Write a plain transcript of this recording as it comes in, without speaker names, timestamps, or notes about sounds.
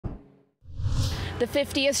The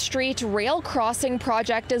 50th Street rail crossing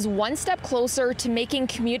project is one step closer to making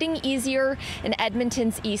commuting easier in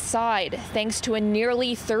Edmonton's east side, thanks to a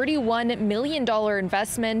nearly $31 million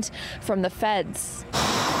investment from the feds.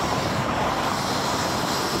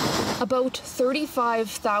 About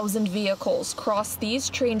 35,000 vehicles cross these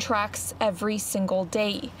train tracks every single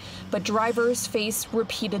day, but drivers face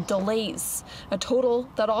repeated delays, a total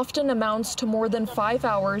that often amounts to more than 5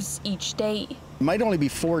 hours each day. It might only be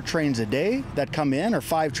 4 trains a day that come in, or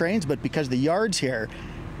 5 trains, but because the yard's here,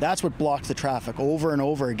 that's what blocks the traffic over and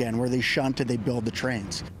over again, where they shunt and they build the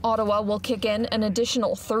trains. Ottawa will kick in an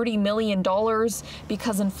additional $30 million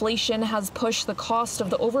because inflation has pushed the cost of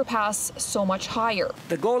the overpass so much higher.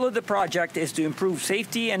 The goal of the project is to improve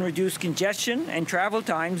safety and reduce congestion and travel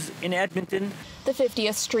times in Edmonton. The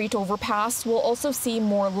 50th Street overpass will also see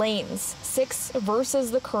more lanes, 6 versus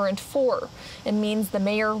the current 4, and means the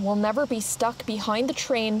mayor will never be stuck behind the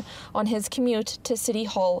train on his commute to City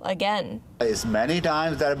Hall again. It's many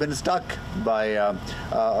times that I've been stuck by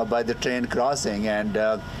the train crossing, and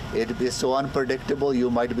it is so unpredictable. You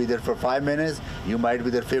might be there for 5 minutes, you might be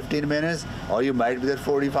there 15 minutes, or you might be there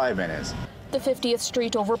 45 minutes. The 50th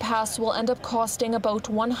Street overpass will end up costing about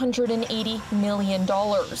 $180 million.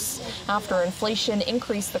 After inflation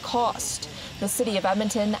increased the cost, the City of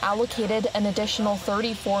Edmonton allocated an additional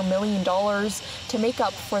 $34 million to make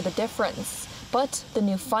up for the difference. But the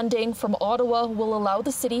new funding from Ottawa will allow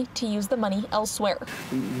the city to use the money elsewhere.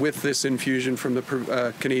 With this infusion from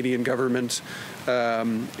the Canadian government,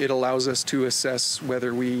 it allows us to assess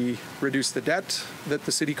whether we reduce the debt that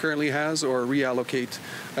the city currently has or reallocate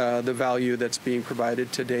the value that's being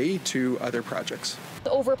provided today to other projects.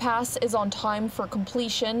 The overpass is on time for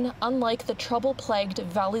completion, unlike the trouble-plagued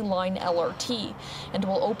Valley Line LRT, and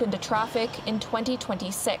will open to traffic in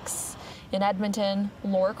 2026. In Edmonton,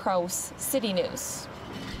 Krause, City News.